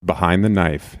Behind the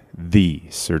Knife, the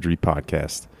surgery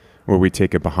podcast, where we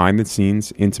take a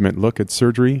behind-the-scenes, intimate look at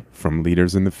surgery from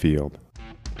leaders in the field.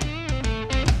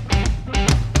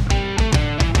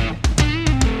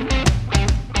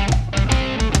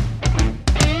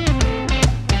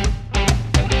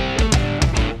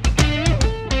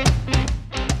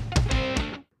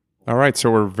 All right,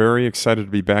 so we're very excited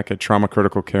to be back at Trauma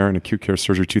Critical Care and Acute Care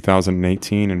Surgery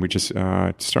 2018, and we just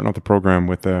starting out the program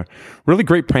with a really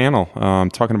great panel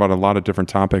talking about a lot of different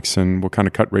topics, and we'll kind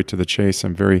of cut right to the chase.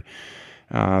 I'm very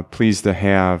pleased to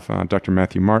have Dr.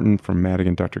 Matthew Martin from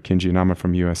Madigan, Dr. Kinji Inama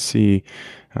from USC,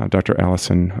 Dr.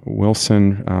 Allison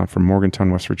Wilson from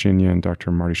Morgantown, West Virginia, and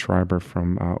Dr. Marty Schreiber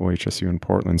from OHSU in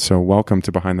Portland. So welcome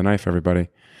to Behind the Knife, everybody.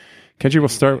 Kenji,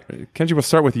 we'll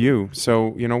start with you. So,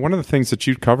 one of the things that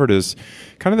you covered is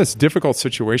kind of this difficult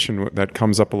situation that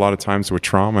comes up a lot of times with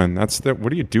trauma, and that's what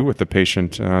do you do with the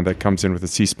patient that comes in with a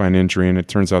C-spine injury, and it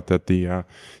turns out that the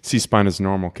C-spine is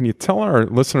normal. Can you tell our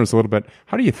listeners a little bit,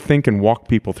 how do you think and walk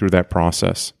people through that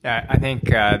process? I think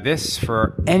this,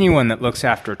 for anyone that looks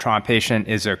after a trauma patient,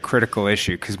 is a critical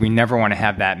issue because we never want to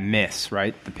have that miss,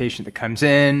 right? The patient that comes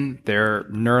in, they're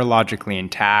neurologically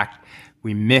intact.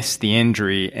 We miss the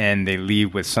injury and they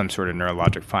leave with some sort of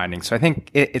neurologic finding. So I think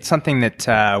it's something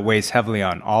that weighs heavily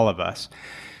on all of us.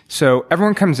 So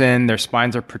everyone comes in, their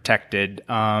spines are protected,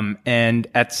 and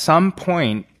at some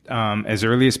point, as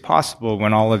early as possible,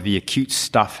 when all of the acute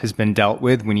stuff has been dealt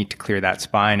with, we need to clear that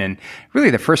spine. And really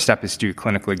the first step is to do a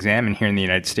clinical exam. And here in the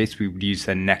United States, we would use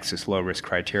the Nexus low risk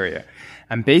criteria.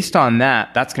 And based on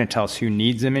that, that's going to tell us who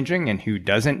needs imaging and who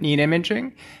doesn't need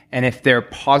imaging. And if they're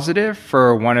positive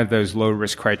for one of those low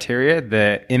risk criteria,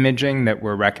 the imaging that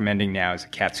we're recommending now is a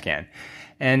CAT scan.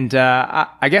 And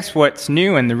I guess what's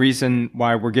new and the reason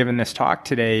why we're giving this talk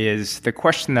today is the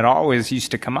question that always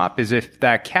used to come up is if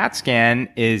that CAT scan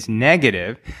is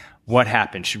negative, what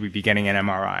happens? Should we be getting an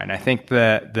MRI? And I think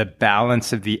the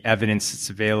balance of the evidence that's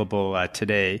available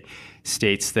today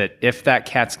states that if that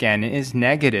CAT scan is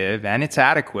negative and it's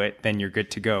adequate, then you're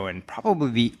good to go. And probably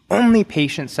the only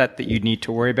patient set that you need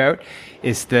to worry about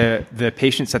is the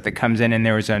patient set that comes in and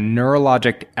there was a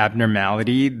neurologic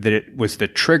abnormality that it was the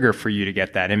trigger for you to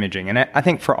get that imaging. And I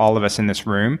think for all of us in this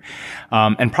room,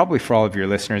 and probably for all of your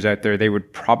listeners out there, they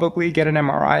would probably get an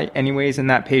MRI anyways in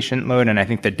that patient load. And I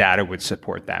think the data would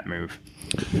support that move.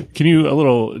 Can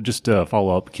you, just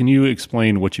follow up, can you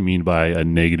explain what you mean by a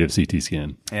negative CT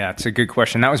scan? Yeah, it's a good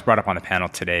question. That was brought up on the panel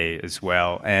today as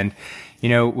well. And,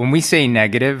 when we say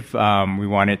negative, we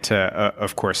want it to,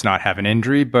 of course, not have an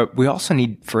injury, but we also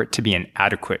need for it to be an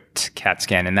adequate CAT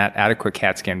scan. And that adequate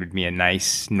CAT scan would be a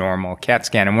nice, normal CAT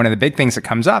scan. And one of the big things that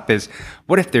comes up is,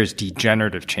 what if there's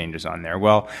degenerative changes on there?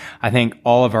 Well, I think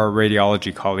all of our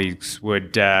radiology colleagues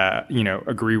would,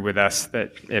 agree with us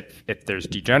that if there's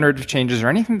degenerative changes or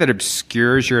anything that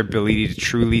obscures your ability to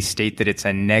truly state that it's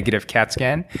a negative CAT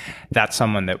scan, that's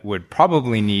someone that would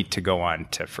probably need to go on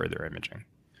to further imaging.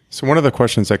 So one of the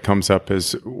questions that comes up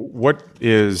is, what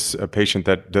is a patient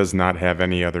that does not have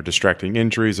any other distracting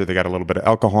injuries, or they got a little bit of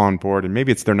alcohol on board, and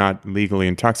maybe they're not legally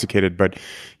intoxicated, but,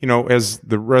 as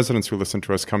the residents who listen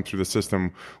to us come through the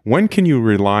system, when can you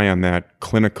rely on that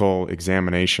clinical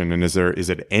examination? And is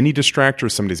it any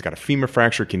distractor? Somebody's got a femur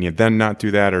fracture, can you then not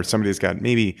do that? Or somebody's got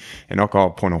maybe an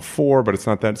alcohol 0.04, but it's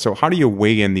not that. So how do you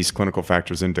weigh in these clinical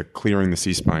factors into clearing the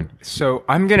C-spine? So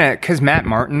I'm going to, because Matt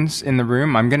Martin's in the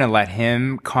room, I'm going to let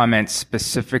him comment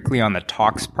specifically on the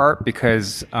tox part,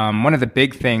 because one of the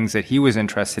big things that he was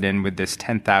interested in with this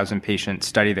 10,000 patient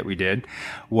study that we did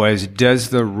was,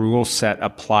 does the rule set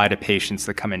apply to patients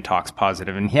that come in tox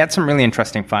positive? And he had some really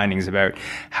interesting findings about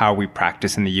how we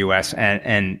practice in the US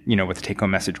and what the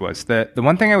take-home message was. The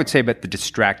one thing I would say about the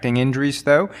distracting injuries,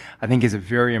 though, I think is a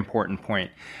very important point.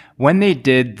 When they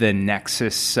did the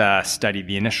Nexus study,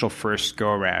 the initial first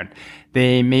go-around,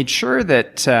 they made sure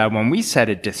that when we said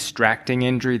a distracting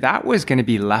injury, that was going to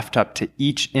be left up to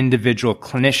each individual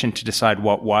clinician to decide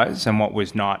what was and what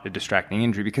was not a distracting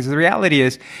injury. Because the reality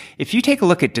is, if you take a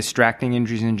look at distracting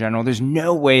injuries in general, there's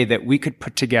no way that we could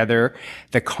put together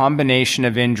the combination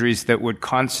of injuries that would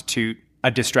constitute a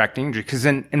distracting injury. Because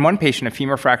in one patient, a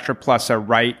femur fracture plus a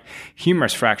right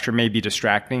humerus fracture may be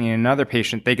distracting. In another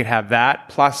patient, they could have that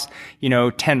plus,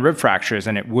 10 rib fractures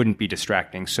and it wouldn't be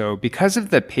distracting. So because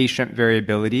of the patient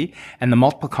variability and the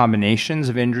multiple combinations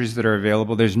of injuries that are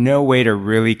available, there's no way to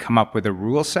really come up with a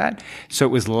rule set. So it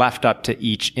was left up to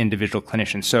each individual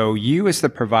clinician. So you as the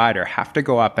provider have to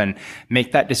go up and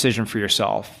make that decision for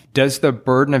yourself. Does the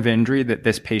burden of injury that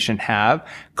this patient have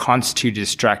constitute a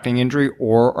distracting injury,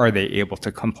 or are they able able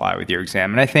to comply with your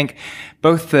exam. And I think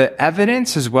both the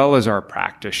evidence as well as our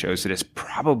practice shows that it's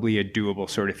probably a doable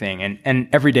sort of thing. And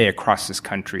every day across this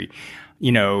country,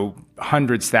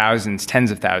 hundreds, thousands,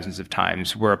 tens of thousands of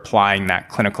times, we're applying that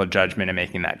clinical judgment and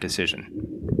making that decision.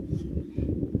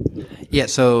 Yeah,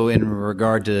 so in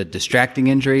regard to distracting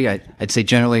injury, I'd say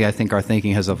generally I think our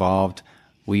thinking has evolved.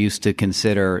 We used to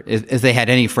consider, if they had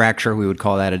any fracture, we would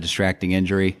call that a distracting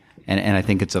injury. And I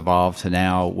think it's evolved to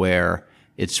now where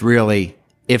it's really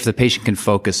if the patient can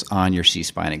focus on your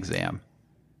C-spine exam.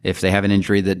 If they have an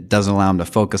injury that doesn't allow them to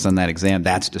focus on that exam,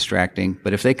 that's distracting.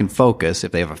 But if they can focus,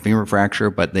 if they have a femur fracture,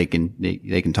 but they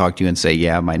can talk to you and say,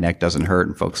 yeah, my neck doesn't hurt,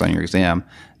 and focus on your exam,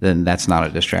 then that's not a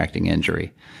distracting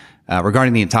injury.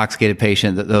 Regarding the intoxicated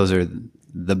patient, those are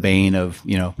the bane of,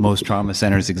 most trauma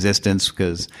centers' existence,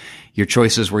 because your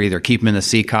choices were either keep them in the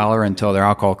C-collar until they're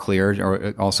alcohol cleared,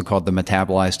 or also called the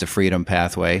metabolized to freedom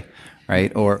pathway,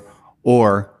 right?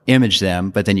 Or image them,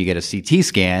 but then you get a CT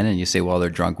scan and you say, well, they're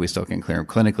drunk. We still can clear them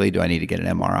clinically. Do I need to get an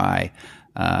MRI?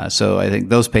 So I think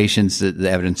those patients, the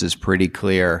evidence is pretty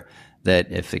clear that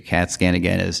if the CAT scan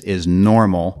again is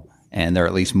normal and they're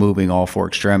at least moving all four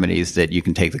extremities, that you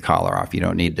can take the collar off. You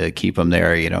don't need to keep them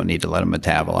there. You don't need to let them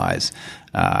metabolize.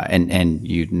 And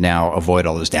you now avoid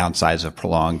all those downsides of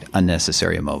prolonged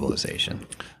unnecessary immobilization.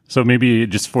 So maybe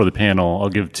just for the panel, I'll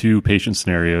give two patient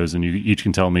scenarios, and you each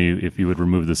can tell me if you would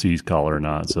remove the C-collar or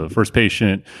not. So the first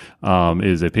patient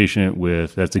is a patient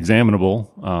that's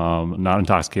examinable, not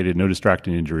intoxicated, no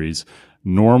distracting injuries,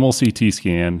 normal CT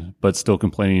scan, but still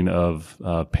complaining of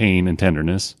pain and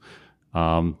tenderness.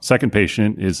 Second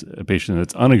patient is a patient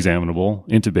that's unexaminable,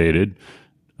 intubated,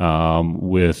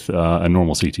 with a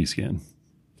normal CT scan.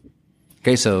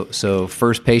 Okay, so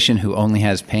first patient who only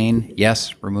has pain,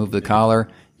 yes, remove the collar.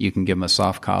 You can give them a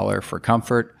soft collar for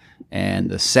comfort.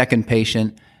 And the second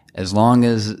patient, as long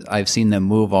as I've seen them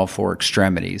move all four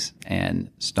extremities and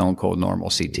stone cold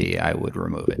normal CT, I would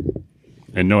remove it.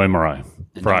 And no MRI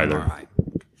for either. MRI.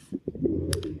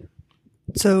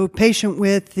 So patient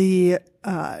with the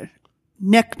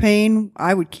neck pain,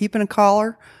 I would keep in a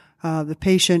collar. The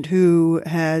patient who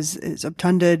is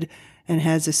obtunded and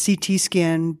has a CT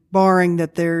scan, barring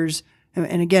that there's,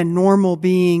 and again, normal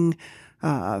being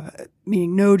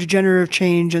meaning no degenerative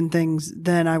change and things,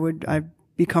 then I'd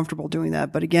be comfortable doing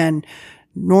that. But again,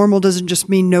 normal doesn't just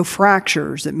mean no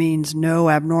fractures. It means no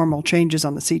abnormal changes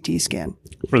on the CT scan.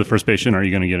 For the first patient, are you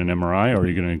going to get an MRI, or are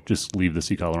you going to just leave the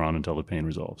C-collar on until the pain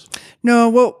resolves? No,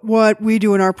 what we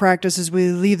do in our practice is we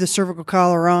leave the cervical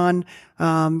collar on,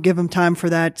 give them time for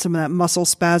some of that muscle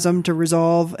spasm to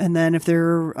resolve. And then if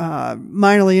they're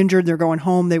minorly injured, they're going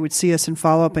home, they would see us and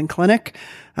follow up in clinic.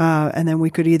 And then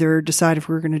we could either decide if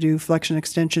we were going to do flexion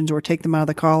extensions or take them out of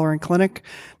the collar in clinic.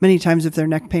 Many times if their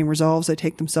neck pain resolves, they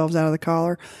take themselves out of the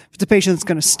collar. If it's a patient that's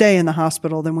going to stay in the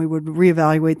hospital, then we would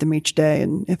reevaluate them each day.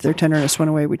 And if their tenderness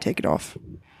went away, we'd take it off.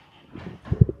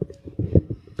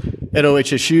 At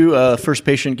OHSU, first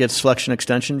patient gets flexion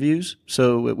extension views.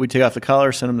 So we take off the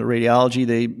collar, send them to radiology.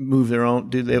 They do their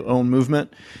own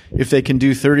movement. If they can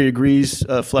do 30 degrees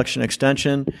flexion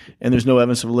extension and there's no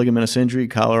evidence of a ligamentous injury,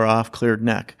 collar off, cleared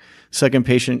neck. Second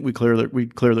patient, we clear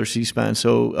their C-spine.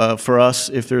 So for us,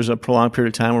 if there's a prolonged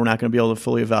period of time where we're not going to be able to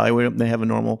fully evaluate them, they have a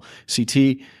normal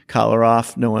CT, collar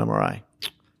off, no MRI.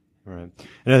 All right.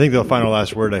 And I think the final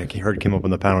last word I heard came up in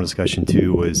the panel discussion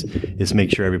too is make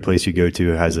sure every place you go to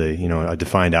has a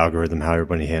defined algorithm, how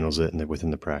everybody handles it within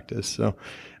the practice. So,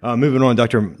 moving on,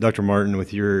 Dr. Martin,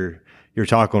 with your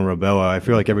talk on Roboa, I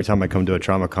feel like every time I come to a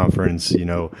trauma conference,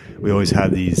 we always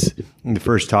have the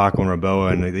first talk on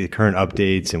Roboa and the current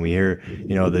updates, and we hear,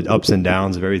 the ups and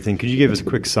downs of everything. Could you give us a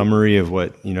quick summary of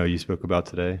what, you spoke about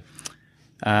today?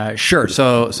 Sure.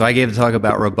 So I gave a talk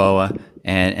about Roboa,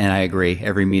 and I agree.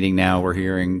 Every meeting now we're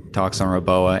hearing talks on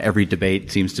Roboa. Every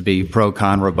debate seems to be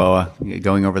pro-con Roboa,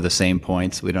 going over the same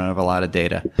points. We don't have a lot of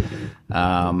data.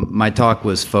 My talk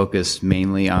was focused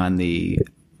mainly on the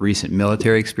recent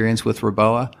military experience with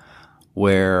Roboa,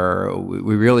 where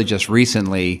we really just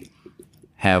recently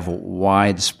have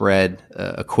widespread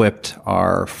equipped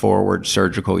our forward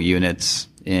surgical units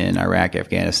in Iraq,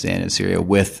 Afghanistan, and Syria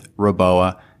with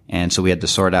Roboa. And so we had to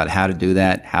sort out how to do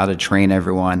that, how to train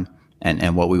everyone,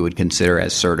 and what we would consider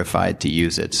as certified to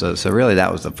use it. So really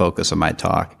that was the focus of my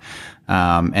talk.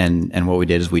 And what we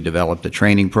did is we developed a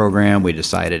training program. We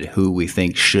decided who we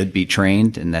think should be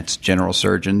trained, and that's general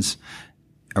surgeons,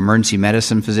 emergency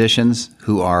medicine physicians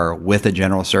who are with a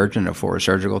general surgeon, a forward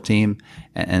surgical team,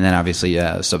 and then obviously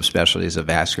subspecialties of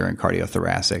vascular and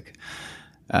cardiothoracic.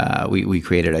 We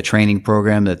created a training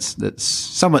program that's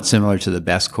somewhat similar to the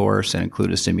BEST course and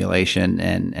included simulation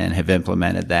and have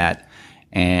implemented that.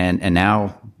 And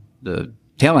now the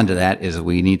tail end of that is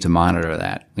we need to monitor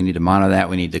that. We need to monitor that.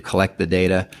 We need to collect the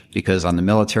data, because on the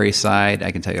military side,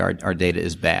 I can tell you our data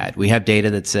is bad. We have data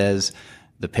that says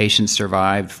the patient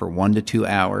survived for 1 to 2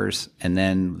 hours and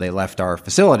then they left our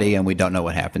facility and we don't know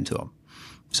what happened to them.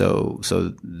 So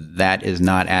that is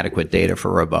not adequate data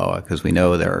for Roboa, because we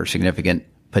know there are significant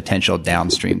potential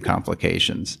downstream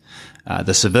complications.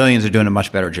 The civilians are doing a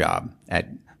much better job.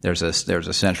 There's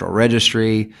a central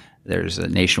registry. There's a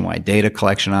nationwide data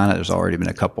collection on it. There's already been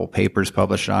a couple papers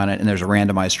published on it, and there's a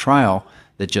randomized trial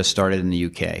that just started in the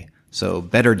UK. So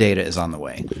better data is on the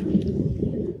way.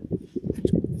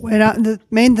 The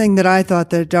main thing that I thought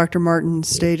that Dr. Martin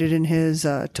stated in his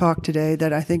talk today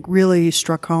that I think really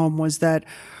struck home was that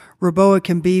Roboa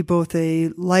can be both a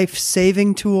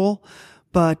life-saving tool,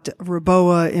 but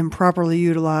Roboa, improperly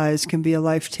utilized, can be a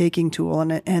life-taking tool.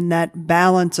 And that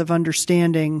balance of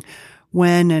understanding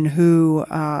when and who,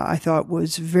 I thought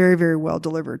was very, very well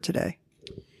delivered today.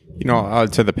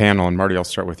 To the panel, and Marty, I'll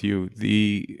start with you.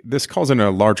 This calls into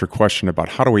a larger question about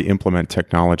how do we implement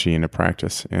technology into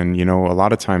practice. And, a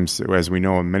lot of times, as we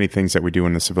know, many things that we do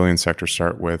in the civilian sector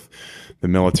start with the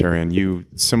military. And you,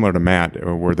 similar to Matt,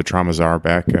 were the trauma czar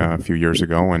back a few years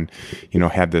ago and,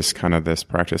 had this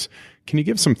practice. Can you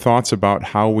give some thoughts about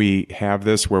how we have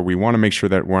this, where we want to make sure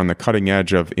that we're on the cutting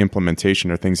edge of implementation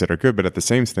or things that are good, but at the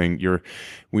same thing,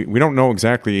 we don't know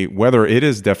exactly whether it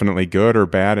is definitely good or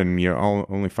bad, and you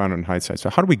only find it in hindsight.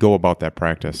 So how do we go about that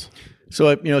practice? So,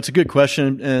 it's a good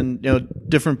question, and,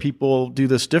 different people do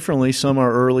this differently. Some are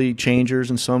early changers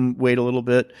and some wait a little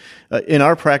bit. In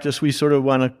our practice, we sort of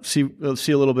want to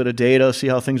see a little bit of data, see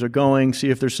how things are going, see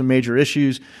if there's some major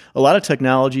issues. A lot of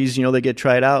technologies, they get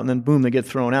tried out and then boom, they get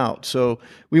thrown out. So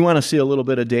we want to see a little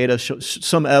bit of data,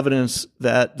 some evidence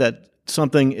that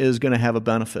something is going to have a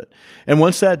benefit. And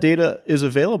once that data is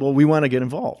available, we want to get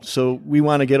involved. So we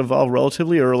want to get involved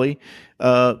relatively early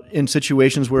in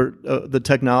situations where the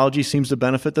technology seems to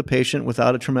benefit the patient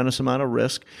without a tremendous amount of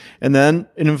risk. And then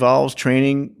it involves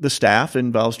training the staff, it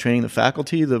involves training the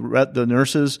faculty, the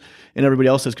nurses, and everybody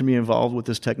else that's going to be involved with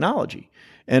this technology.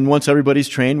 And once everybody's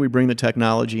trained, we bring the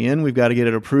technology in. We've got to get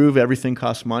it approved. Everything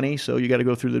costs money, so you got to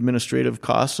go through the administrative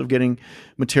costs of getting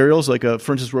materials. Like, for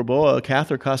instance, Roboa, a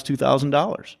catheter costs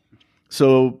 $2,000.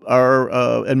 So our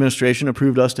administration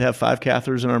approved us to have 5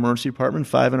 catheters in our emergency department,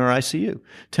 5 in our ICU,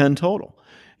 10 total.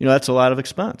 That's a lot of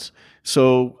expense.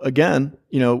 So again,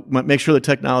 make sure the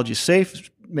technology is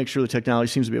safe, make sure the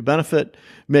technology seems to be a benefit,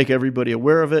 make everybody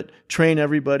aware of it, train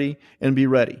everybody, and be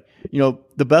ready.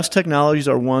 The best technologies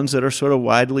are ones that are sort of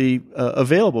widely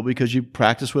available because you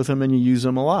practice with them and you use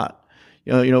them a lot.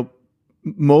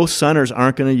 Most centers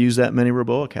aren't going to use that many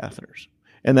Roboa catheters.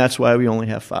 And that's why we only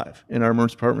have 5 in our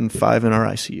emergency department, 5 in our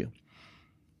ICU.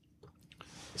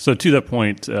 So to that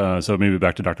point, so maybe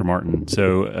back to Dr. Martin.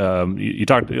 So you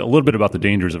talked a little bit about the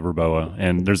dangers of Roboa,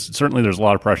 and there's a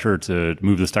lot of pressure to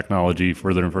move this technology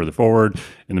further and further forward.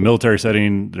 In the military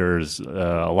setting, there's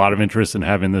a lot of interest in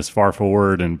having this far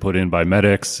forward and put in by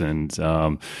medics, and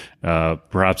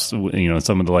perhaps some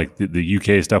of the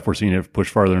UK stuff we're seeing it push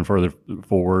farther and further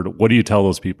forward. What do you tell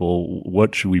those people?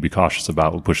 What should we be cautious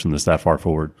about pushing this that far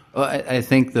forward? Well, I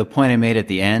think the point I made at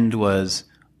the end was,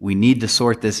 we need to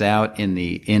sort this out in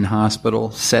the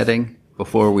in-hospital setting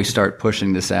before we start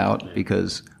pushing this out,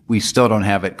 because we still don't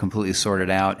have it completely sorted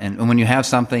out. And when you have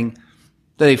something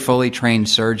that a fully trained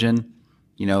surgeon,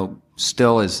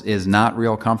 still is not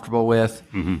real comfortable with,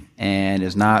 and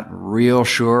is not real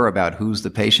sure about who's the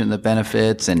patient that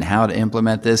benefits and how to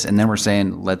implement this, and then we're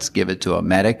saying, let's give it to a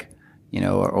medic,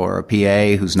 or a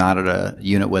PA who's not at a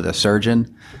unit with a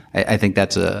surgeon, I think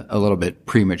that's a little bit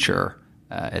premature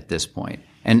at this point.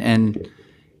 And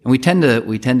we tend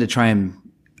to try and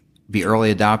be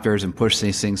early adopters and push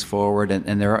these things forward,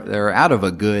 and they're out of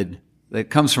it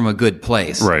comes from a good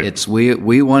place. Right. It's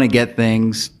we want to get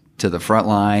things to the front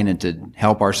line and to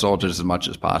help our soldiers as much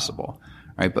as possible.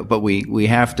 Right. But we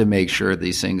have to make sure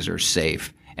these things are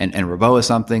safe. And Roboa is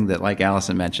something that, like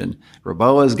Allison mentioned,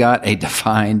 Roboa's got a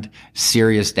defined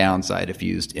serious downside if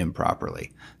used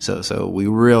improperly. So we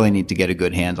really need to get a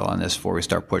good handle on this before we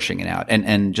start pushing it out.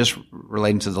 And just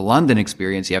relating to the London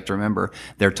experience, you have to remember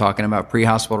they're talking about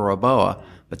pre-hospital Roboa,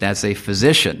 but that's a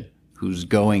physician who's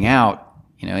going out,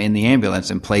 in the ambulance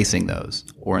and placing those,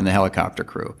 or in the helicopter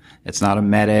crew. It's not a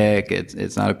medic,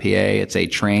 it's not a PA, it's a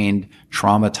trained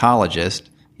traumatologist,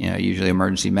 usually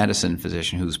emergency medicine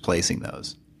physician who's placing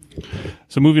those.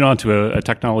 So moving on to a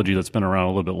technology that's been around a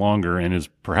little bit longer and is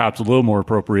perhaps a little more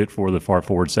appropriate for the far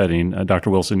forward setting. Dr.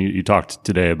 Wilson, you talked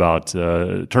today about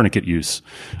tourniquet use.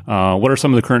 What are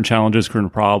some of the current challenges,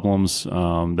 current problems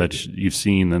that you've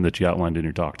seen and that you outlined in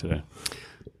your talk today?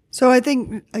 So I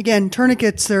think, again,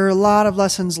 tourniquets, there are a lot of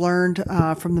lessons learned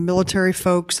from the military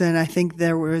folks, and I think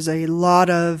there was a lot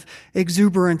of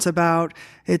exuberance about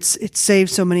it saved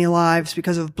so many lives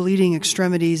because of bleeding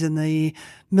extremities in the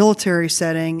military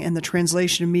setting and the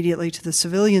translation immediately to the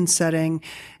civilian setting.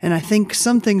 And I think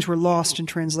some things were lost in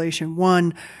translation.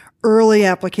 One, early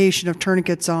application of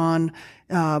tourniquets on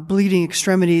bleeding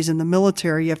extremities in the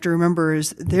military, you have to remember,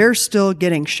 is they're still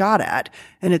getting shot at,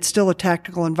 and it's still a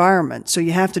tactical environment. So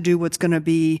you have to do what's going to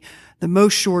be the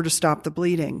most sure to stop the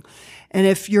bleeding. And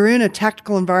if you're in a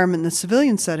tactical environment in the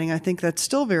civilian setting, I think that's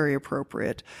still very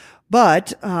appropriate.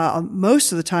 But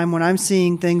most of the time when I'm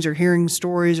seeing things or hearing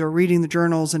stories or reading the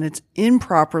journals and it's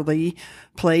improperly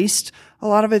placed, a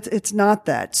lot of it's not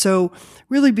that. So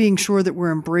really being sure that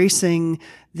we're embracing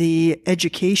the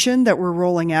education that we're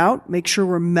rolling out, make sure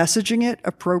we're messaging it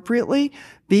appropriately.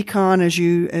 BCON,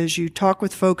 as you talk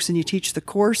with folks and you teach the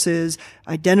course, is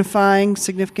identifying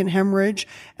significant hemorrhage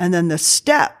and then the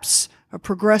steps, a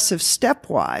progressive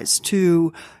stepwise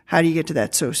to how do you get to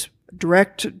that. So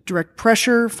direct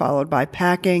pressure followed by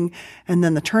packing, and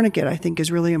then the tourniquet, I think,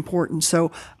 is really important.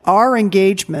 So our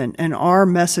engagement and our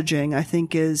messaging, I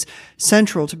think, is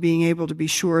central to being able to be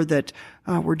sure that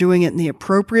we're doing it in the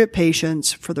appropriate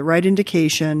patients for the right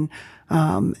indication,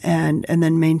 and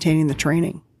then maintaining the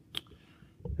training.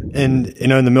 And,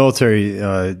 in the military,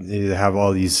 you have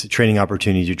all these training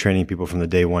opportunities. You're training people from the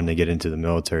day one to get into the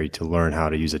military to learn how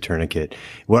to use a tourniquet.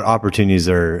 What opportunities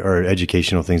or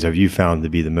educational things have you found to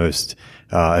be the most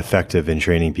effective in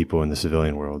training people in the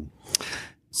civilian world?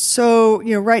 So,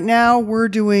 right now we're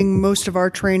doing most of our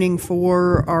training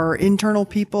for our internal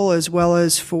people as well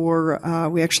as for,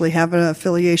 we actually have an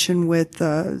affiliation with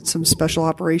some special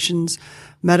operations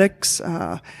medics.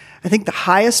 I think the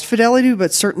highest fidelity,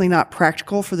 but certainly not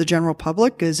practical for the general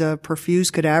public, is a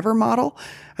perfused cadaver model.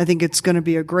 I think it's going to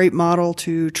be a great model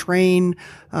to train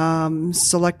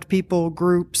select people,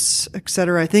 groups, et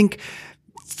cetera. I think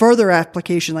further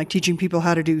application, like teaching people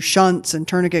how to do shunts and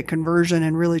tourniquet conversion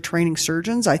and really training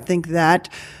surgeons, I think that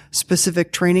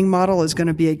specific training model is going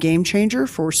to be a game changer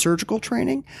for surgical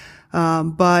training.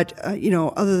 But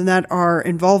other than that, our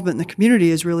involvement in the community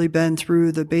has really been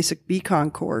through the basic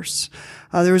BCON course.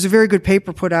 There was a very good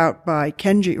paper put out by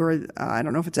Kenji, or I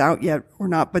don't know if it's out yet or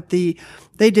not, but they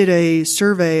did a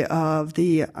survey of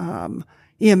the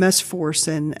EMS force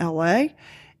in LA,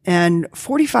 and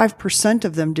 45%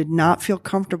 of them did not feel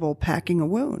comfortable packing a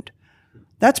wound.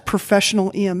 That's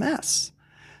professional EMS.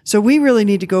 So we really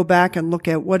need to go back and look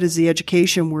at what is the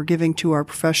education we're giving to our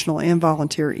professional and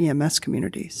volunteer EMS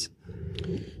communities.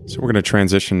 So we're going to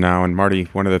transition now, and Marty,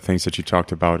 one of the things that you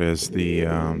talked about is the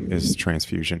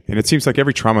transfusion. And it seems like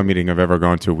every trauma meeting I've ever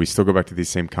gone to, we still go back to these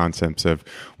same concepts of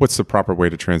what's the proper way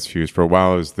to transfuse. For a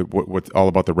while, it was what's all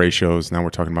about the ratios. Now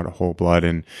we're talking about whole blood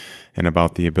and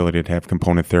about the ability to have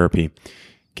component therapy.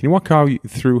 Can you walk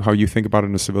through how you think about it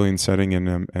in a civilian setting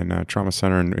and a trauma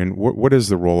center, and what is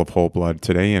the role of whole blood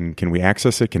today, and can we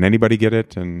access it? Can anybody get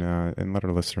it? And let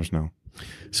our listeners know.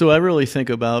 So I really think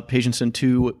about patients in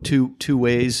two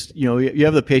ways. You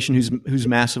have the patient who's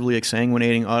massively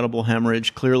exsanguinating, audible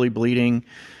hemorrhage, clearly bleeding.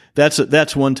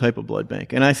 That's one type of blood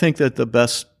bank, and I think that the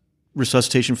best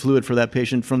resuscitation fluid for that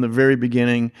patient from the very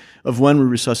beginning of when we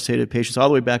resuscitated patients all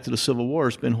the way back to the Civil War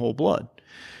has been whole blood.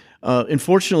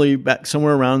 Unfortunately, back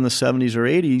somewhere around the 70s or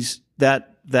 80s,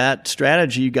 that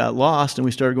strategy got lost, and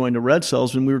we started going to red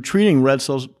cells, and we were treating red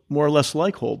cells more or less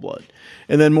like whole blood.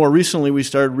 And then more recently, we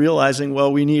started realizing,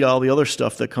 well, we need all the other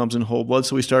stuff that comes in whole blood,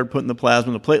 so we started putting the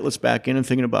plasma and the platelets back in and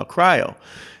thinking about cryo.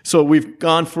 So we've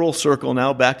gone full circle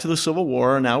now back to the Civil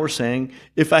War, and now we're saying,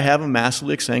 if I have a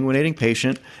massively exsanguinating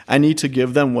patient, I need to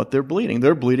give them what they're bleeding.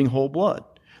 They're bleeding whole blood.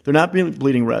 They're not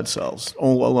bleeding red cells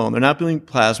alone. They're not bleeding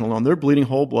plasma alone. They're bleeding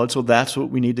whole blood, so that's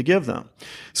what we need to give them.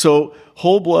 So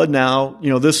whole blood now,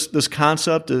 this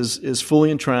concept is fully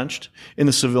entrenched in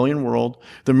the civilian world.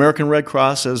 The American Red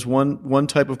Cross, as one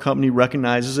type of company,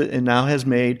 recognizes it and now has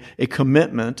made a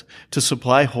commitment to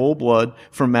supply whole blood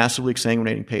for massively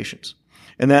exsanguinating patients.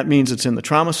 And that means it's in the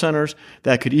trauma centers.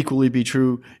 That could equally be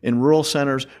true in rural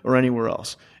centers or anywhere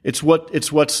else. It's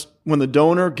what's when the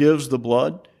donor gives the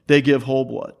blood, they give whole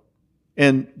blood.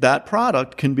 And that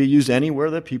product can be used anywhere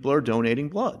that people are donating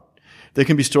blood. They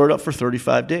can be stored up for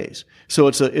 35 days. So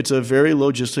it's a very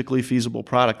logistically feasible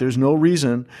product. There's no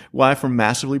reason why for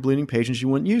massively bleeding patients you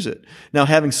wouldn't use it. Now,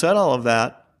 having said all of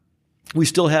that, we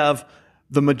still have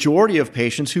the majority of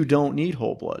patients who don't need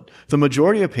whole blood. The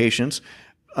majority of patients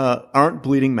aren't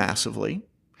bleeding massively.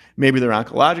 Maybe they're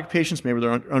oncologic patients. Maybe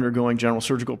they're undergoing general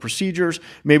surgical procedures.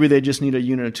 Maybe they just need a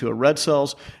unit or two of red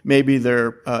cells. Maybe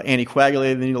they're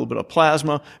anticoagulated. They need a little bit of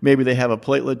plasma. Maybe they have a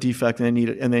platelet defect and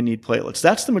they need platelets.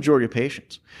 That's the majority of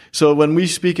patients. So when we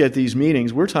speak at these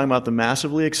meetings, we're talking about the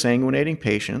massively exsanguinating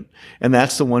patient, and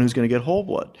that's the one who's going to get whole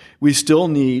blood. We still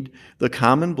need the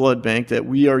common blood bank that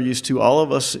we are used to, all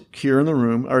of us here in the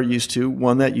room are used to,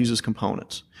 one that uses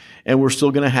components. And we're still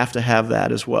going to have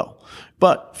that as well.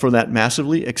 But for that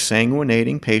massively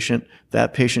exsanguinating patient,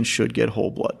 that patient should get whole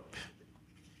blood.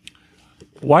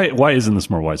 Why isn't this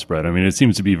more widespread? I mean, it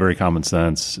seems to be very common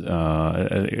sense.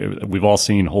 We've all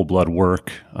seen whole blood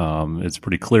work. It's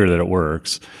pretty clear that it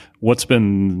works. What's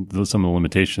been some of the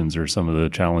limitations or some of the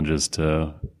challenges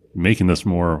to making this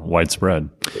more widespread?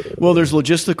 Well, there's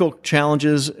logistical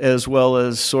challenges as well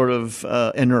as sort of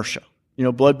inertia.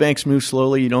 Blood banks move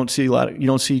slowly. You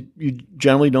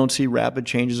generally don't see rapid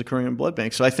changes occurring in blood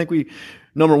banks. So I think we,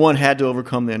 number one, had to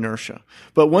overcome the inertia.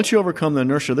 But once you overcome the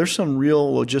inertia, there's some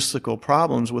real logistical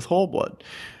problems with whole blood.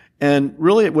 And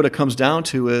really what it comes down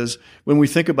to is when we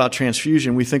think about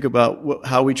transfusion, we think about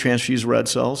how we transfuse red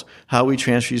cells, how we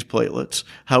transfuse platelets,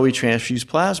 how we transfuse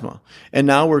plasma. And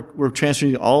now we're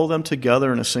transfusing all of them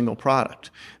together in a single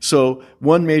product. So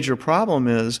one major problem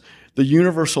is the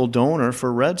universal donor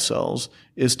for red cells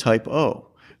is type O.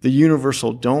 The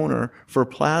universal donor for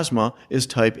plasma is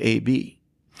type AB.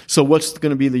 So what's going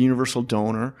to be the universal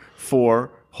donor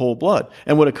for whole blood?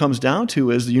 And what it comes down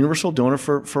to is the universal donor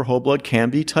for whole blood can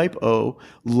be type O,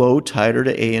 low titer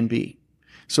to A and B.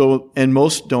 So, and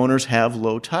most donors have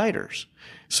low titers.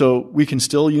 So we can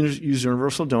still use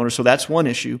universal donors. So that's one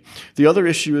issue. The other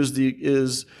issue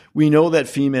is we know that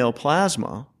female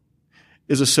plasma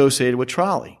is associated with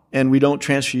trolley. And we don't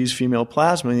transfuse female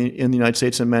plasma in the United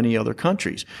States and many other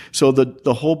countries. So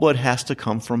the whole blood has to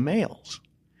come from males.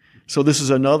 So this is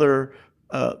another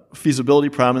feasibility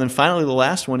problem. And then finally, the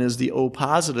last one is the O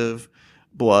positive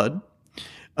blood.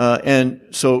 And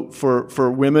so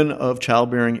for women of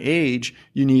childbearing age,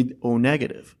 you need O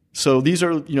negative. So these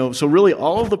are, so really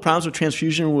all of the problems with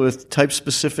transfusion with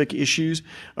type-specific issues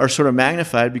are sort of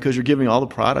magnified because you're giving all the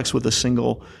products with a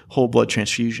single whole blood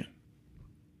transfusion.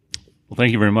 Well,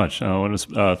 thank you very much.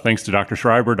 Thanks to Dr.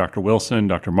 Schreiber, Dr. Wilson,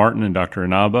 Dr. Martin, and Dr.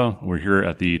 Inaba. We're here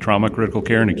at the Trauma, Critical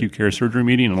Care, and Acute Care Surgery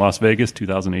meeting in Las Vegas,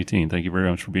 2018. Thank you very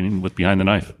much for being with Behind the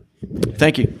Knife.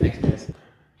 Thank you.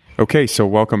 Okay, so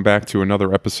welcome back to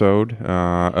another episode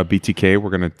of BTK. We're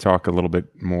going to talk a little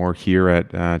bit more here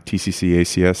at TCC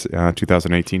ACS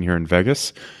 2018 here in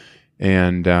Vegas.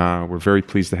 And we're very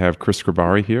pleased to have Chris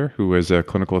Scribari here, who is a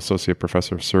clinical associate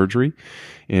professor of surgery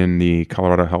in the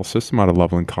Colorado Health System out of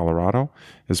Loveland, Colorado,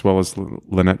 as well as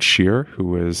Lynette Shear,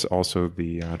 who is also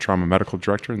the trauma medical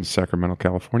director in Sacramento,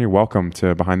 California. Welcome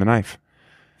to Behind the Knife.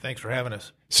 Thanks for having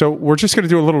us. So we're just going to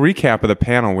do a little recap of the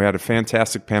panel. We had a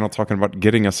fantastic panel talking about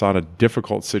getting us out of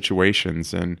difficult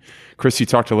situations. And Chris, you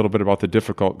talked a little bit about the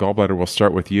difficult gallbladder. We'll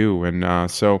start with you.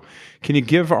 And so can you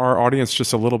give our audience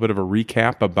just a little bit of a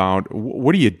recap about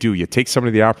what do? You take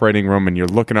somebody to the operating room and you're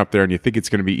looking up there and you think it's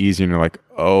going to be easy and you're like,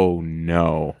 oh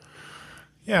no.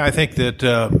 Yeah, I think that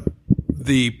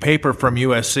the paper from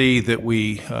USC that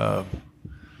we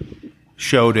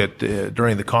showed it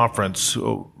during the conference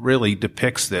really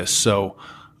depicts this. So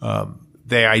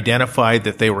they identified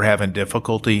that they were having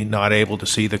difficulty, not able to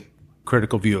see the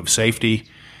critical view of safety,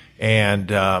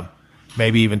 and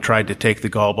maybe even tried to take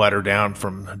the gallbladder down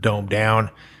from dome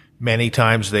down. Many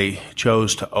times they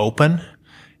chose to open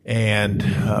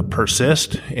and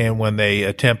persist, and when they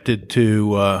attempted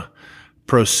to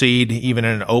proceed even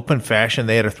in an open fashion,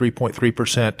 they had a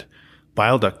 3.3%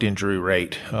 bile duct injury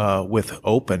rate with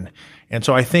open. And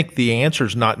so I think the answer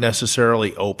is not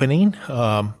necessarily opening,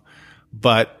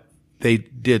 but they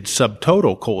did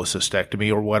subtotal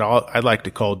cholecystectomy, or what I'd like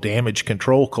to call damage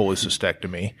control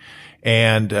cholecystectomy,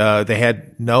 and they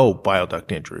had no bile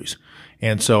duct injuries.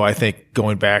 And so I think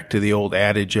going back to the old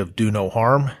adage of do no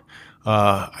harm,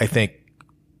 I think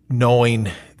knowing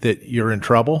that you're in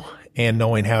trouble and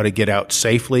knowing how to get out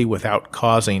safely without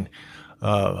causing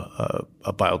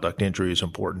a bile duct injury is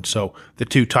important. So the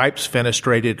two types,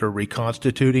 fenestrated or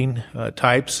reconstituting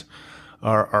types,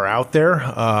 are out there.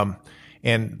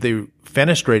 And the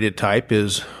fenestrated type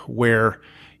is where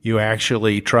you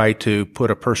actually try to put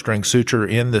a purse string suture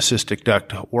in the cystic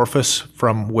duct orifice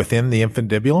from within the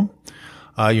infundibulum.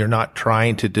 You're not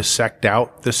trying to dissect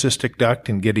out the cystic duct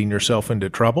and getting yourself into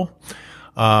trouble.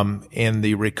 In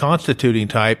the reconstituting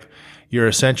type, you're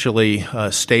essentially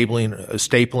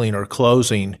stapling or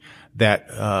closing that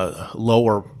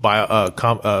lower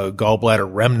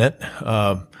gallbladder remnant,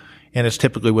 and it's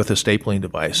typically with a stapling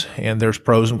device. And there's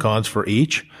pros and cons for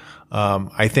each.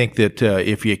 I think that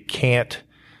if you can't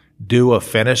do a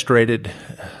fenestrated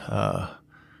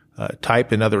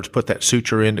type, in other words, put that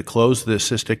suture in to close the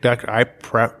cystic duct,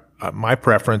 my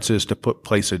preference is to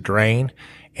place a drain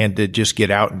and to just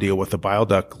get out and deal with the bile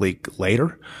duct leak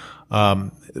later.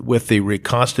 With the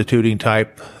reconstituting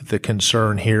type, the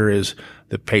concern here is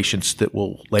the patients that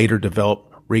will later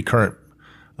develop recurrent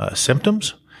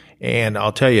symptoms. And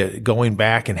I'll tell you, going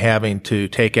back and having to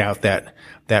take out that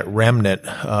remnant,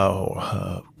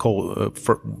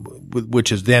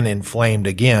 which is then inflamed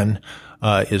again,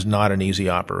 is not an easy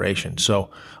operation. So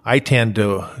I tend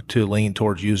to lean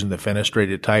towards using the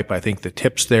fenestrated type. I think the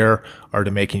tips there are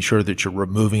to making sure that you're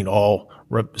removing all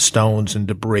stones and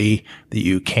debris that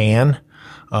you can.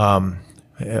 I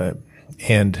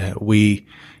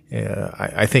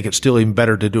think it's still even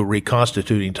better to do a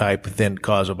reconstituting type than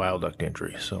cause a bile duct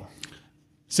injury. So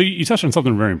you touched on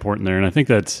something very important there, and I think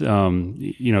that's kind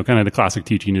of the classic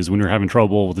teaching is when you're having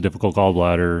trouble with a difficult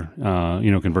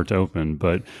gallbladder, convert to open.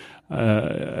 But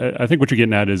I think what you're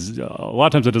getting at is a lot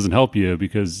of times it doesn't help you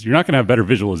because you're not going to have better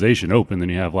visualization open than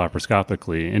you have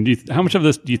laparoscopically. And how much of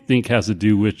this do you think has to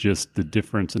do with just the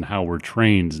difference in how we're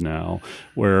trained now,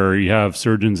 where you have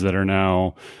surgeons that are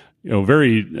now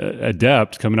very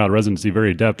adept coming out of residency,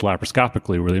 very adept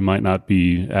laparoscopically, where they might not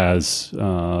be as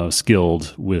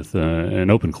skilled with an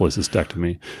open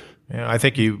cholecystectomy? Yeah, I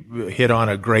think you hit on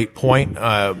a great point.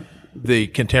 The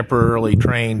contemporarily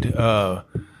trained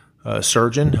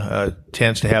surgeon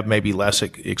tends to have maybe less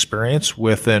experience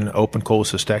with an open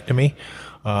cholecystectomy.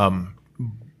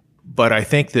 But I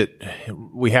think that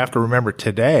we have to remember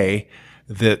today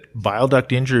that bile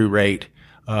duct injury rate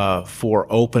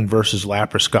for open versus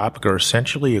laparoscopic are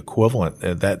essentially equivalent.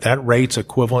 That rate's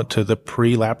equivalent to the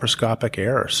pre-laparoscopic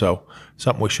era. So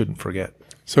something we shouldn't forget.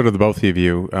 So to the both of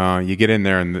you, you get in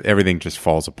there and everything just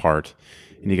falls apart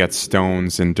and you got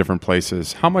stones in different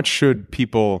places. How much should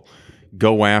people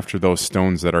go after those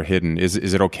stones that are hidden? Is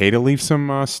it okay to leave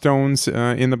some stones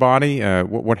in the body?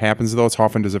 What happens to those? How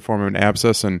often does it form an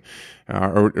abscess,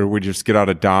 or we just get out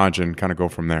of Dodge and kind of go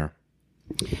from there?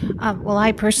 Well,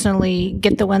 I personally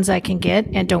get the ones I can get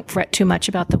and don't fret too much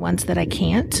about the ones that I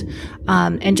can't.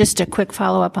 And just a quick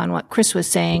follow-up on what Chris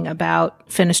was saying about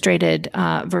fenestrated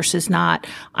versus not.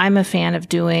 I'm a fan of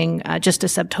doing just a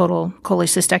subtotal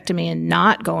cholecystectomy and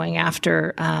not going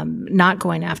after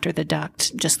the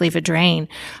duct. Just leave a drain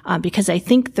because I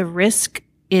think the risk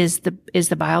is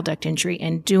the bile duct injury,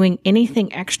 and doing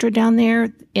anything extra down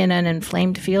there in an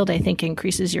inflamed field, I think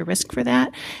increases your risk for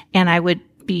that. And I would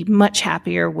be much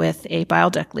happier with a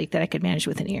bile duct leak that I could manage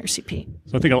with an ERCP.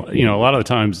 So I think, a lot of the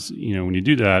times, when you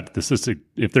do that, the cystic,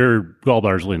 if their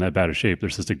gallbladder's really in that bad of shape, their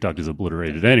cystic duct is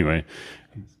obliterated anyway.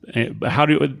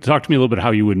 Talk to me a little bit how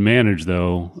you would manage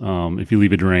though, if you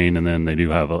leave a drain and then they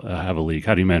do have a leak.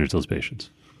 How do you manage those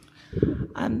patients?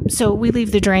 So we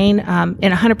leave the drain. In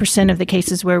 100% of the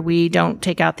cases where we don't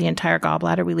take out the entire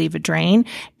gallbladder, we leave a drain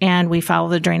and we follow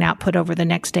the drain output over the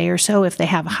next day or so. If they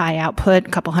have a high output,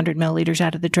 a couple 100 milliliters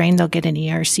out of the drain, they'll get an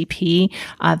ERCP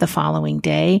the following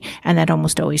day. And that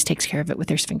almost always takes care of it with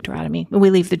their sphincterotomy. We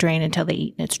leave the drain until they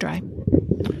eat and it's dry.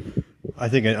 I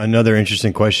think another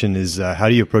interesting question is how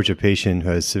do you approach a patient who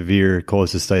has severe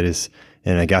cholecystitis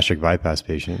and a gastric bypass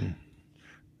patient?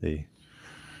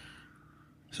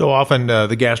 So often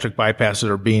the gastric bypasses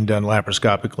are being done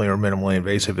laparoscopically or minimally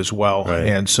invasive as well. Right.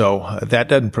 And so that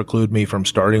doesn't preclude me from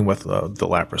starting with the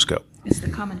laparoscope. It's the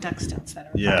common duct stents that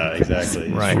are. Yeah,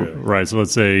 exactly. Right. Right. So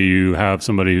let's say you have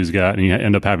somebody and you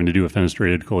end up having to do a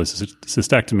fenestrated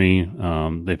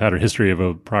cholecystectomy. They've had a history of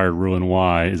a prior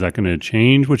Roux-en-Y. Is that going to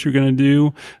change what you're going to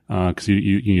do? Because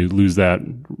you lose that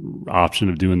option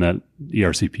of doing that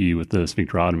ERCP with the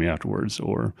sphincterotomy afterwards.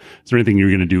 Or is there anything you're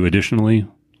going to do additionally?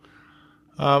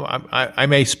 I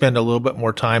may spend a little bit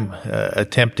more time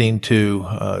attempting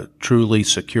to truly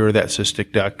secure that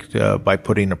cystic duct by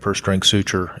putting a purse-string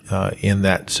suture in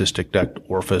that cystic duct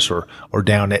orifice or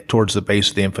down it towards the base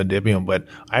of the infundibular. But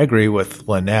I agree with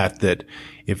Lynette that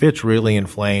if it's really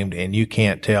inflamed and you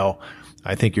can't tell,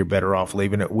 I think you're better off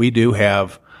leaving it. We do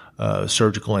have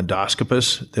surgical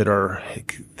endoscopists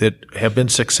that have been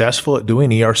successful at doing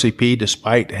ERCP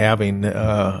despite having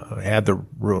had the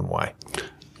Roux-en-Y.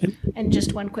 And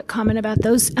just one quick comment about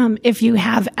those. If you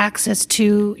have access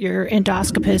to your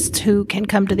endoscopist who can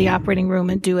come to the operating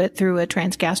room and do it through a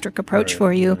transgastric approach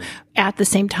for you, at the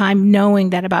same time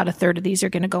knowing that about a third of these are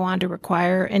going to go on to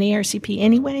require an ERCP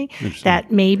anyway,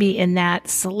 that maybe in that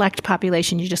select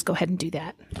population, you just go ahead and do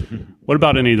that. What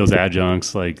about any of those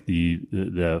adjuncts like the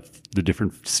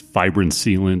different fibrin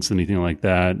sealants, anything like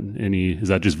that? Is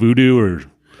that just voodoo or?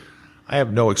 I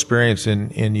have no experience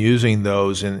in using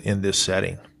those in this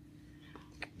setting.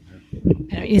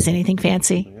 I don't use anything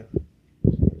fancy.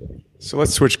 So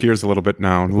let's switch gears a little bit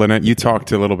now. Lynette, you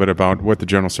talked a little bit about what the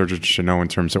general surgeon should know in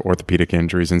terms of orthopedic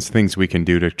injuries and things we can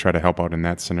do to try to help out in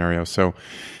that scenario. So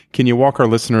can you walk our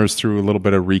listeners through a little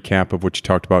bit of recap of what you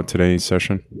talked about today's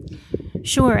session?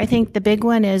 Sure. I think the big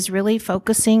one is really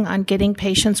focusing on getting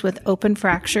patients with open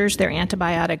fractures their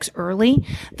antibiotics early.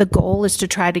 The goal is to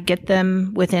try to get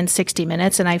them within 60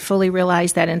 minutes. And I fully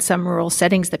realize that in some rural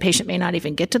settings, the patient may not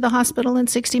even get to the hospital in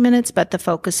 60 minutes, but the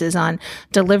focus is on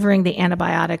delivering the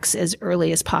antibiotics as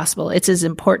early as possible. It's as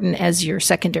important as your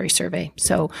secondary survey.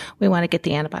 So we want to get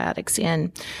the antibiotics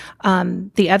in.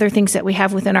 The other things that we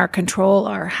have within our control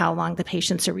are how long the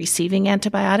patients are receiving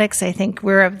antibiotics. I think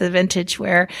we're of the vintage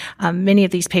where many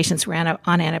of these patients were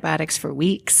on antibiotics for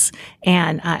weeks,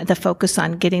 and the focus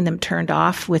on getting them turned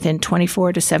off within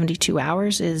 24 to 72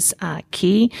 hours is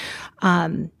key.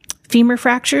 Femur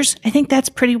fractures, I think that's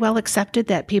pretty well accepted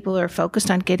that people are focused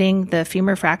on getting the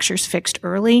femur fractures fixed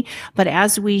early. But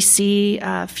as we see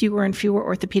fewer and fewer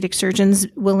orthopedic surgeons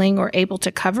willing or able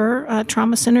to cover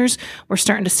trauma centers, we're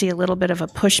starting to see a little bit of a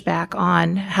pushback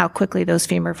on how quickly those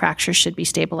femur fractures should be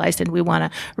stabilized. And we want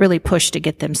to really push to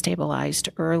get them stabilized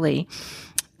early.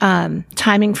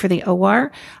 Timing for the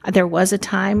OR. There was a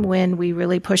time when we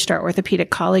really pushed our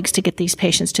orthopedic colleagues to get these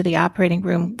patients to the operating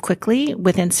room quickly,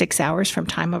 within 6 hours from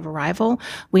time of arrival.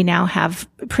 We now have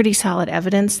pretty solid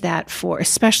evidence that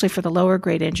especially for the lower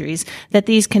grade injuries, that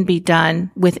these can be done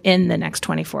within the next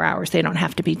 24 hours. They don't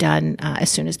have to be done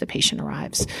as soon as the patient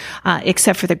arrives,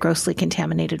 except for the grossly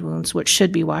contaminated wounds, which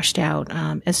should be washed out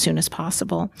as soon as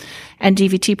possible. And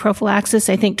DVT prophylaxis,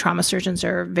 I think trauma surgeons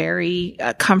are very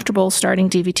comfortable starting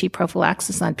DVT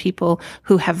prophylaxis on people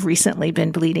who have recently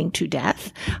been bleeding to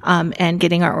death. And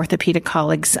getting our orthopedic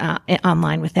colleagues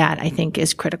online with that, I think,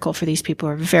 is critical for these people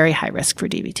who are very high risk for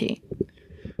DVT.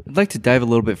 I'd like to dive a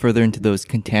little bit further into those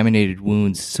contaminated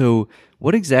wounds. So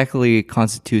what exactly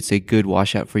constitutes a good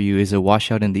washout for you? Is a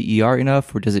washout in the ER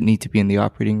enough, or does it need to be in the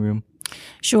operating room?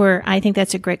 Sure. I think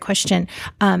that's a great question.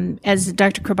 As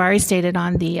Dr. Kribari stated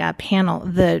on the panel,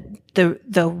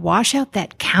 the washout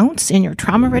that counts in your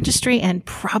trauma registry and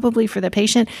probably for the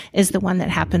patient is the one that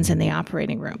happens in the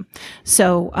operating room.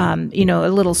 So, a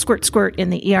little squirt in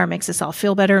the ER makes us all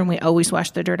feel better, and we always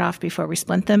wash the dirt off before we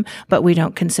splint them, but we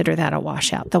don't consider that a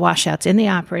washout. The washout's in the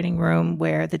operating room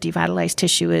where the devitalized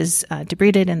tissue is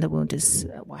debrided and the wound is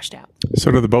washed out.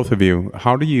 So to the both of you,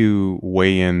 how do you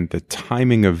weigh in the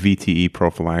timing of VTE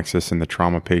prophylaxis in the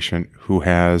trauma patient who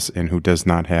has and who does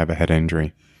not have a head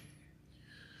injury?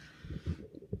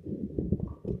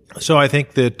 So I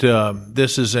think that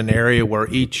this is an area where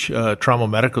each trauma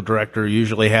medical director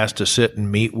usually has to sit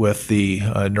and meet with the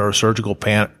neurosurgical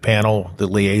panel, the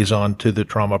liaison to the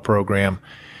trauma program,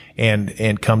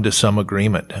 and come to some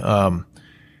agreement.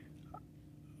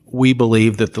 We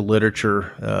believe that the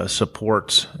literature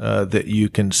supports that you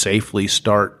can safely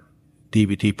start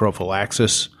DVT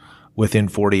prophylaxis within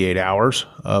 48 hours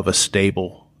of a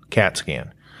stable CAT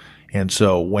scan. And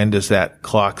so when does that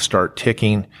clock start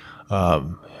ticking?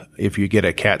 If you get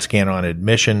a CAT scan on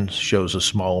admission, shows a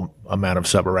small amount of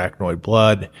subarachnoid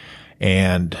blood,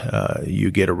 and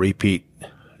you get a repeat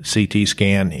CT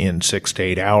scan in 6 to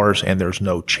 8 hours, and there's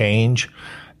no change,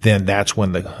 then that's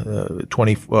when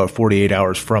the 48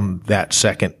 hours from that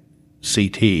second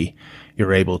CT,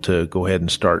 you're able to go ahead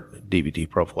and start DVT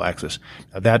prophylaxis.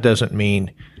 Now, that doesn't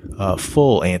mean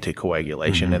full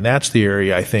anticoagulation, and that's the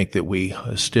area I think that we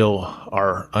still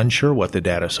are unsure what the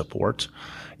data supports.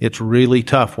 It's really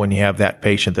tough when you have that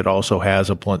patient that also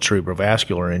has a blunt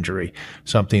cerebrovascular injury,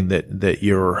 something that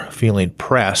you're feeling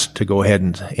pressed to go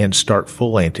ahead and start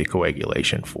full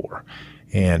anticoagulation for.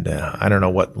 And I don't know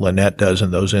what Lynette does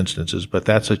in those instances, but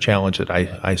that's a challenge that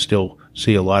I still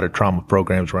see a lot of trauma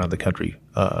programs around the country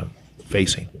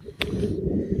facing.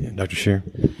 Dr. Scheer?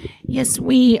 Yes,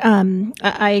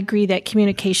 I agree that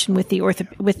communication with the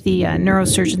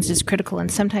neurosurgeons is critical, and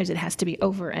sometimes it has to be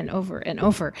over and over and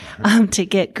over to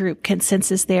get group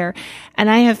consensus there. And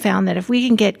I have found that if we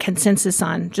can get consensus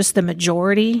on just the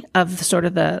majority of sort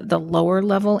of the lower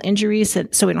level injuries,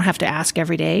 so we don't have to ask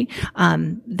every day,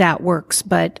 that works.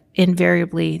 But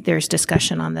invariably, there's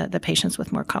discussion on the patients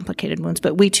with more complicated wounds.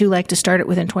 But we too like to start it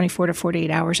within 24 to 48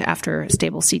 hours after a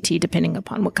stable CT, depending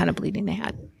upon what kind of bleeding they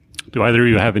had. Do either of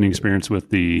you have any experience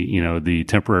with the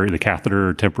catheter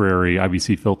or temporary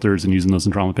IVC filters and using those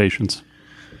in trauma patients?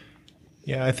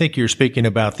 Yeah, I think you're speaking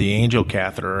about the Angel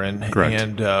catheter,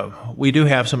 and we do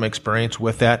have some experience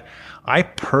with that. I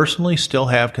personally still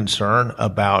have concern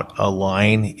about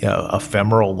a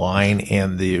femoral line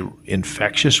and the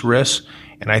infectious risk,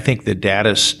 and I think the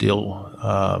data still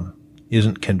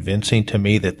isn't convincing to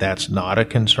me that that's not a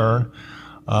concern.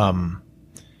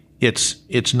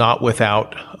 It's not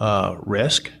without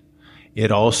risk.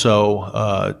 It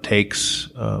also takes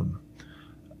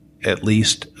at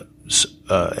least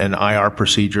an IR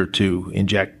procedure to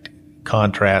inject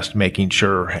contrast, making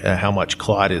sure how much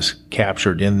clot is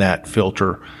captured in that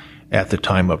filter at the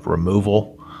time of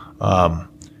removal.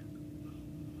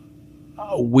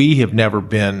 We have never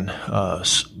been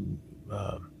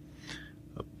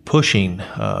pushing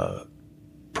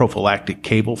prophylactic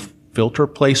cable filter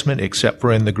placement, except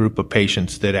for in the group of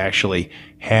patients that actually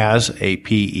has a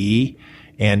PE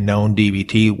and known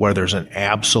DVT, where there's an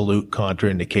absolute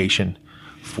contraindication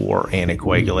for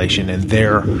anticoagulation. And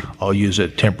there, I'll use a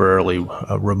temporarily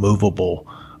removable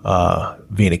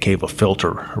vena cava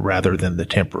filter rather than the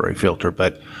temporary filter.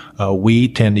 But we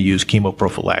tend to use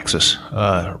chemoprophylaxis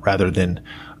rather than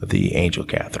the angel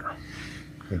catheter.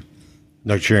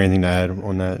 Dr. Sherry, anything to add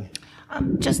on that?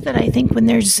 Just that I think when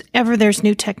there's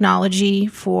new technology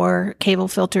for cable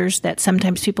filters, that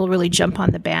sometimes people really jump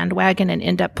on the bandwagon and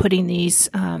end up putting these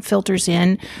filters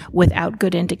in without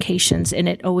good indications. And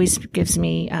it always gives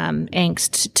me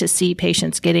angst to see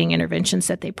patients getting interventions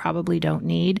that they probably don't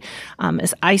need.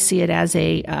 As I see it as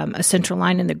a central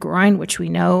line in the groin, which we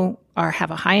know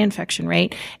have a high infection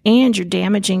rate, and you're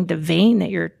damaging the vein that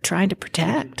you're trying to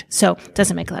protect. So it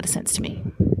doesn't make a lot of sense to me.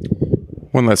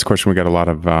 One last question. We got a lot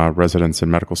of residents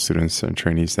and medical students and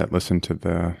trainees that listen to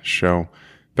the show.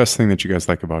 Best thing that you guys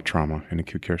like about trauma and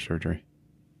acute care surgery?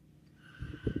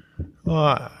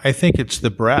 Well, I think it's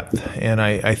the breadth, and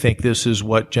I think this is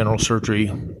what general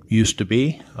surgery used to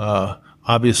be.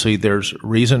 Obviously, there's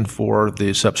reason for the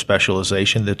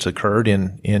subspecialization that's occurred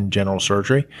in general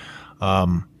surgery.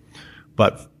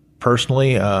 But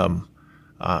personally,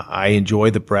 I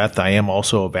enjoy the breadth. I am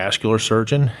also a vascular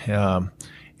surgeon.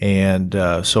 And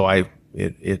so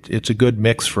it's a good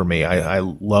mix for me. I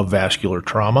love vascular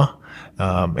trauma,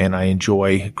 and I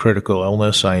enjoy critical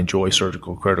illness. I enjoy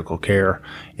surgical critical care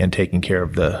and taking care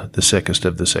of the sickest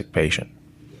of the sick patient.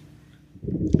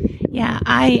 Yeah,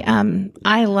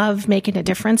 I love making a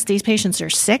difference. These patients are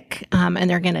sick, and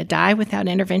they're going to die without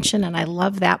intervention, and I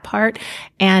love that part.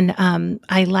 And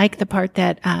I like the part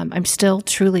that I'm still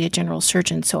truly a general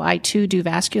surgeon, so I too do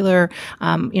vascular.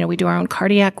 We do our own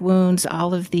cardiac wounds,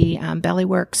 all of the belly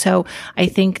work. So I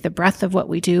think the breadth of what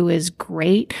we do is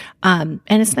great, and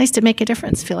it's nice to make a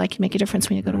difference. Feel like you make a difference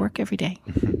when you go to work every day.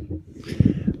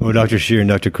 Well, Dr. Scheer and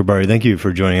Dr. Cribari, thank you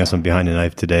for joining us on Behind the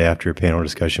Knife today after a panel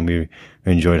discussion. We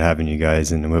enjoyed having you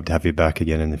guys, and we hope to have you back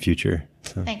again in the future.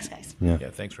 So, Thanks, guys. Yeah,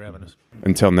 thanks for having us.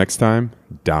 Until next time,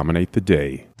 dominate the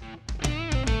day.